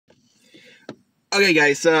Okay,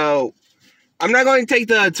 guys, so I'm not going to take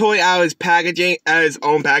the toy out of his packaging, out of his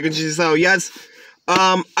own packaging. So yes,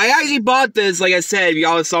 I actually bought this. Like I said,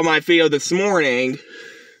 y'all saw my video this morning.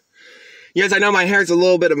 Yes, I know my hair's a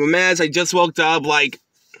little bit of a mess. I just woke up. Like,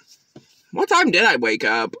 what time did I wake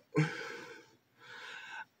up?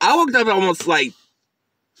 I woke up almost like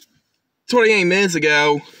 28 minutes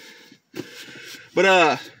ago.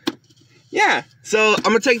 But yeah. So I'm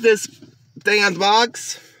gonna take this thing out of the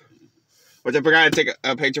box. Which I forgot to take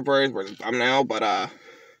a picture for the thumbnail, but,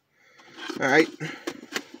 alright.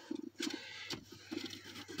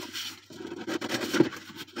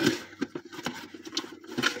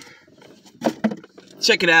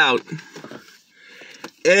 Check it out.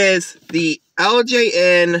 It is the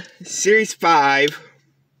LJN Series 5,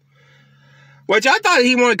 which I thought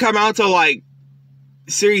he wouldn't come out till, like,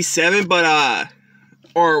 Series 7, but,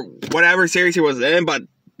 or whatever series he was in, but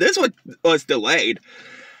this one was delayed.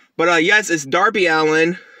 But, yes, it's Darby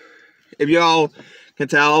Allin. If y'all can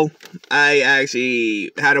tell, I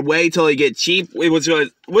actually had to wait till it get cheap. Which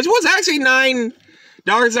was actually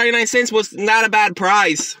 $9.99, was not a bad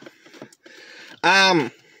price.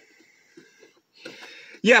 Yeah,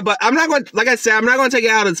 but I'm not going to, like I said, I'm not going to take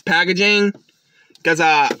it out of its packaging. Because,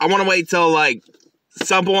 I want to wait till, like,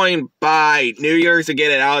 some point by New Year's to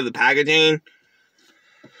get it out of the packaging.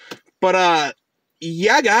 But,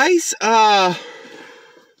 yeah, guys,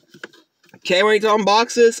 can't wait to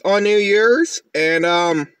unbox this on New Year's, and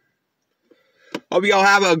hope y'all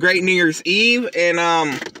have a great New Year's Eve, and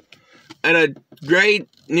a great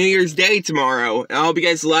New Year's Day tomorrow. And I hope you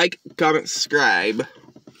guys like, comment, subscribe.